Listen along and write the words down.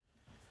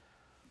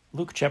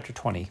Luke chapter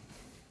 20.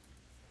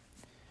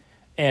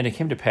 And it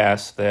came to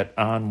pass that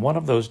on one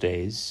of those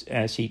days,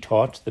 as he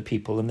taught the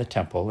people in the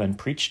temple and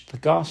preached the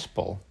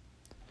gospel,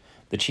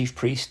 the chief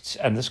priests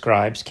and the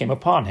scribes came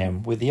upon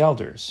him with the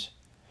elders,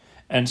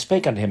 and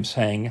spake unto him,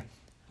 saying,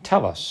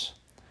 Tell us,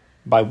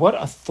 by what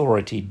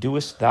authority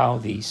doest thou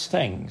these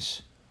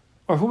things?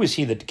 Or who is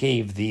he that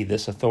gave thee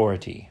this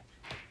authority?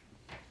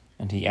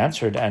 And he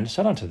answered and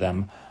said unto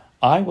them,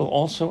 I will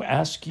also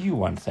ask you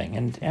one thing,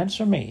 and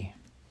answer me.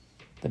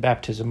 The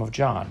baptism of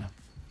John,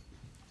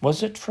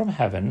 was it from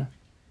heaven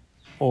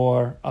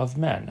or of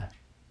men?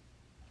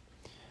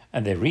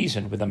 And they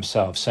reasoned with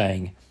themselves,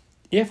 saying,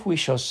 If we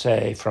shall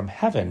say from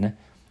heaven,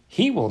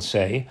 he will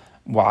say,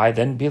 Why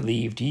then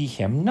believed ye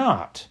him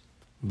not?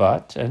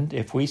 And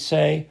if we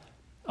say,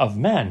 of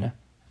men,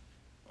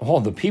 all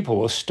the people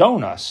will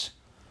stone us,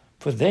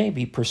 for they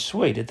be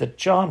persuaded that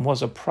John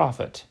was a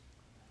prophet.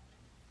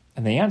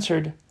 And they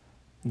answered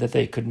that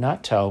they could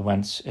not tell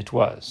whence it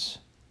was.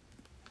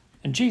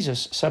 And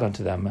Jesus said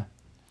unto them,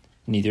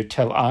 Neither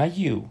tell I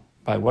you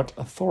by what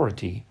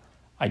authority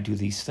I do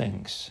these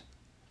things.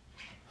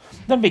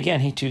 Then began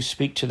he to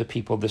speak to the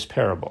people this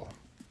parable.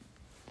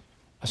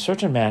 A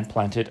certain man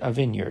planted a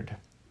vineyard,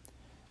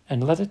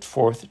 and led it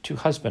forth to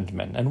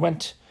husbandmen, and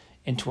went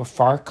into a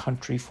far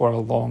country for a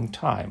long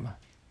time.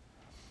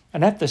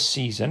 And at this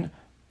season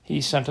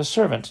he sent a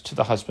servant to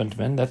the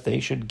husbandmen, that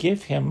they should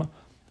give him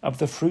of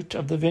the fruit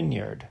of the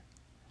vineyard.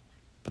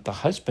 But the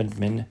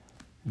husbandmen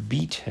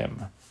beat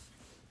him,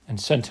 and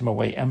sent him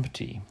away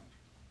empty.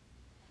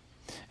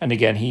 And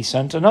again he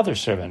sent another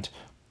servant,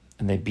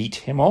 and they beat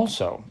him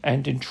also,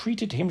 and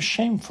entreated him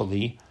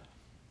shamefully,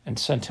 and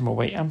sent him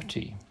away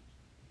empty.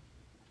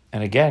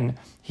 And again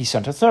he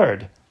sent a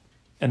third,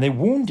 and they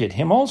wounded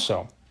him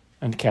also,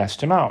 and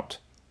cast him out.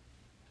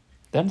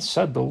 Then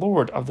said the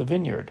Lord of the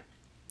vineyard,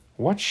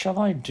 What shall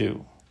I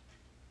do?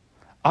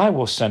 I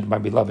will send my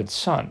beloved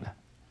Son.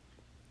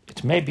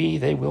 It may be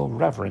they will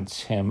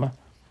reverence him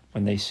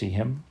when they see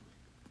him.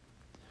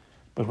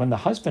 But when the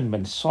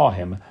husbandmen saw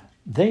him,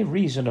 they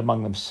reasoned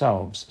among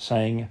themselves,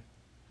 saying,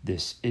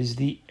 This is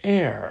the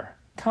heir.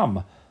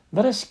 Come,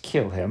 let us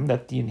kill him,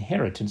 that the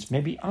inheritance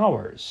may be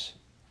ours.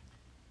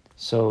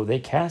 So they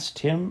cast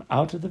him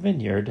out of the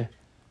vineyard,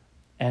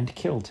 and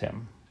killed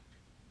him.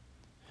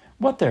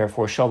 What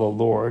therefore shall the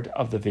Lord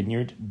of the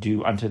vineyard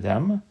do unto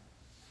them?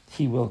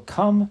 He will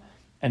come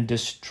and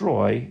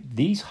destroy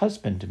these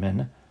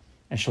husbandmen,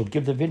 and shall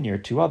give the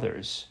vineyard to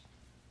others.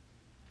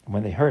 And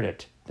when they heard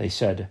it, they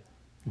said,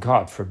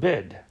 God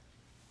forbid.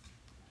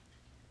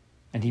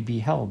 And he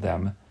beheld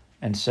them,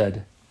 and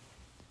said,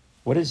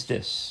 What is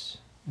this,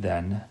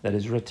 then, that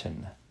is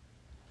written?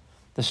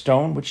 The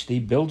stone which the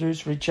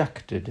builders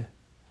rejected,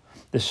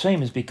 the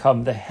same is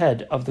become the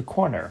head of the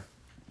corner.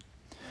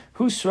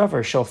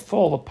 Whosoever shall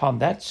fall upon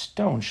that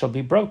stone shall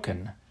be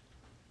broken,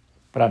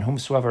 but on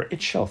whomsoever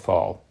it shall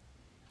fall,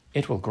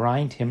 it will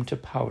grind him to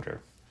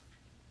powder.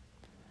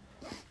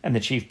 And the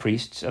chief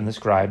priests and the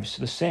scribes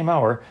the same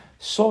hour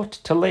sought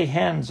to lay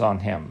hands on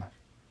him.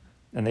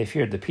 And they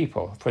feared the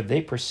people, for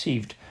they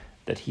perceived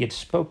that he had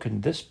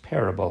spoken this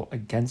parable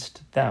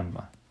against them.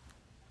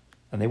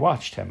 And they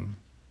watched him,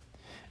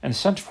 and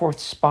sent forth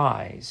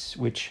spies,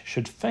 which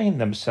should feign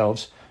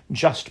themselves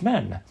just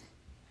men,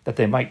 that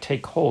they might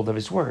take hold of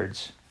his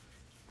words,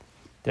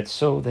 that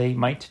so they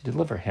might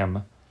deliver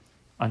him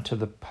unto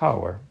the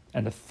power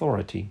and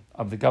authority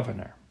of the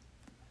governor.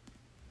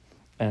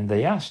 And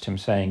they asked him,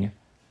 saying,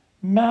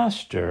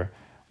 Master,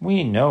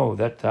 we know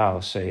that thou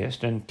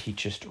sayest and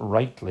teachest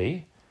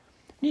rightly,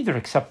 neither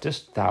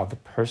acceptest thou the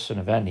person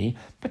of any,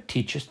 but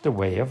teachest the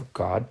way of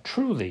God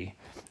truly.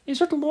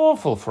 Is it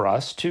lawful for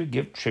us to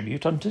give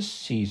tribute unto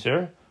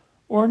Caesar,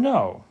 or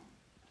no?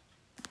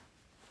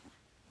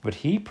 But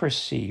he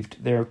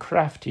perceived their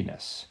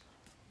craftiness,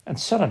 and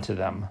said unto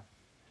them,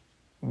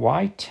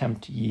 Why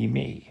tempt ye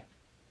me?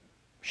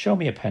 Show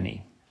me a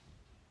penny.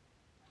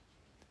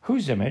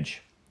 Whose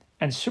image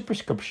and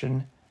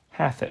superscription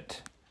hath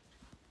it?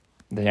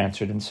 They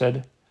answered and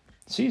said,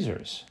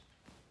 Caesar's.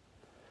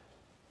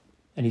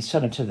 And he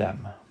said unto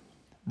them,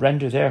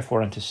 Render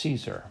therefore unto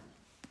Caesar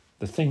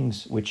the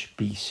things which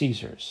be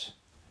Caesar's,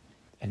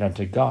 and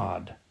unto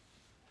God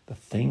the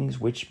things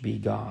which be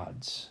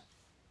God's.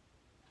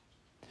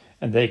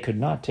 And they could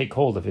not take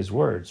hold of his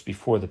words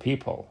before the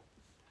people,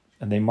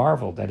 and they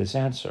marveled at his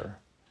answer,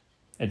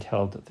 and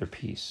held their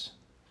peace.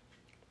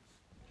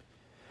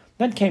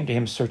 Then came to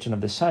him certain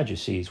of the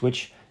Sadducees,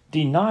 which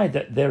denied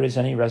that there is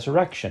any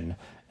resurrection,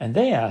 and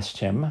they asked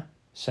him,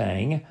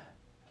 saying,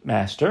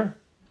 Master,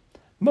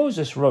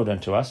 Moses wrote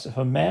unto us, if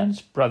a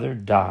man's brother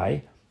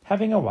die,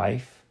 having a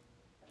wife,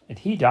 and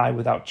he die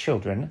without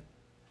children,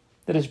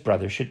 that his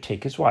brother should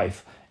take his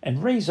wife,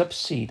 and raise up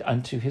seed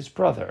unto his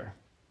brother.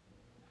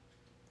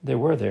 There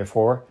were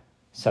therefore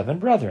 7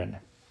 brethren.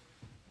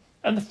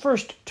 And the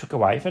first took a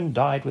wife, and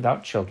died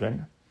without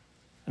children.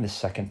 And the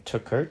second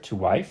took her to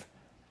wife,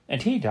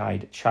 and he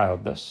died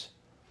childless.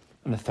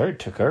 And the third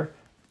took her,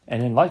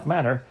 and in like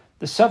manner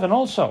the 7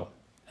 also,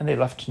 and they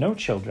left no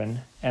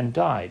children, and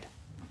died.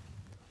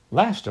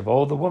 Last of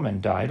all, the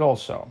woman died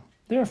also.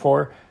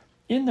 Therefore,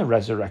 in the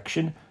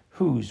resurrection,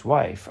 whose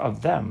wife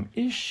of them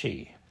is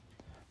she?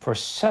 For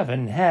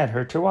 7 had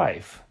her to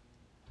wife.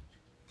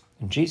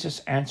 And Jesus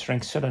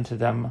answering said unto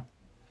them,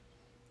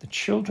 The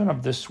children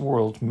of this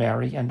world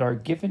marry and are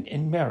given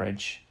in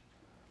marriage.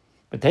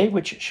 But they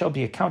which shall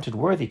be accounted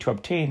worthy to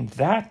obtain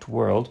that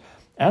world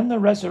and the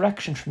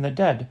resurrection from the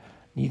dead,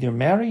 neither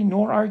marry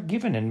nor are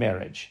given in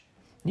marriage.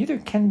 Neither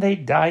can they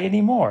die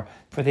any more,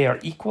 for they are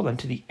equal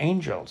unto the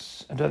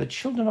angels, and are the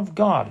children of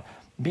God,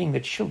 being the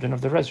children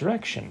of the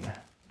resurrection.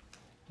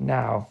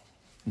 Now,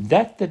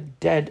 that the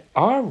dead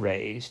are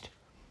raised,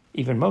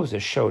 even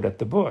Moses showed at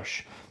the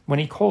bush, when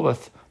he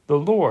calleth the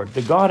Lord,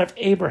 the God of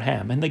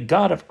Abraham, and the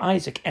God of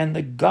Isaac, and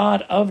the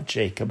God of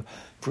Jacob.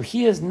 For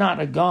he is not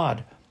a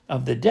God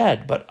of the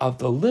dead, but of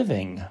the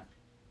living,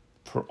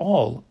 for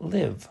all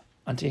live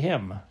unto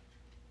him.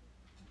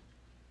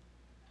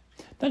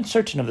 Then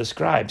certain of the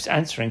scribes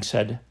answering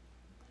said,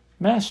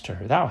 Master,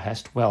 thou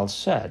hast well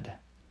said.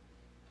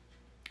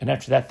 And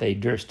after that they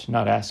durst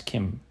not ask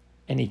him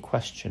any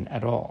question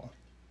at all.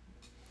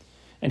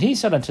 And he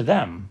said unto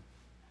them,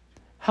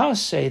 How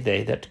say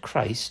they that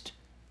Christ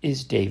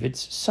is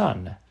David's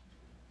son?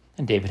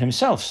 And David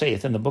himself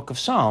saith in the book of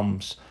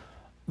Psalms,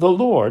 The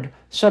Lord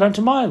said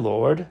unto my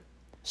Lord,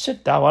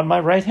 Sit thou on my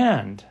right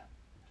hand,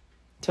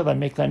 till I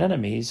make thine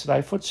enemies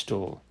thy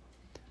footstool.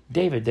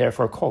 David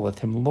therefore calleth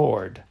him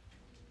Lord.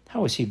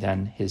 How is he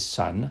then his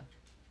son?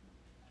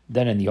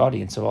 Then in the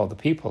audience of all the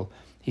people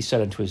he said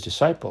unto his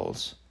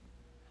disciples,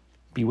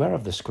 Beware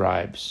of the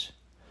scribes,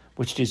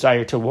 which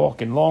desire to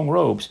walk in long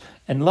robes,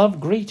 and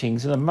love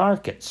greetings in the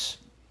markets,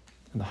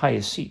 and the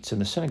highest seats in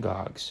the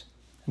synagogues,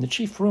 and the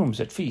chief rooms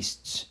at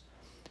feasts,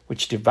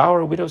 which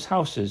devour widows'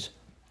 houses,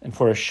 and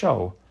for a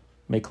show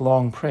make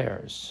long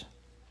prayers.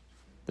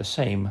 The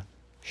same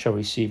shall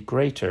receive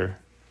greater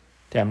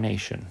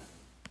damnation.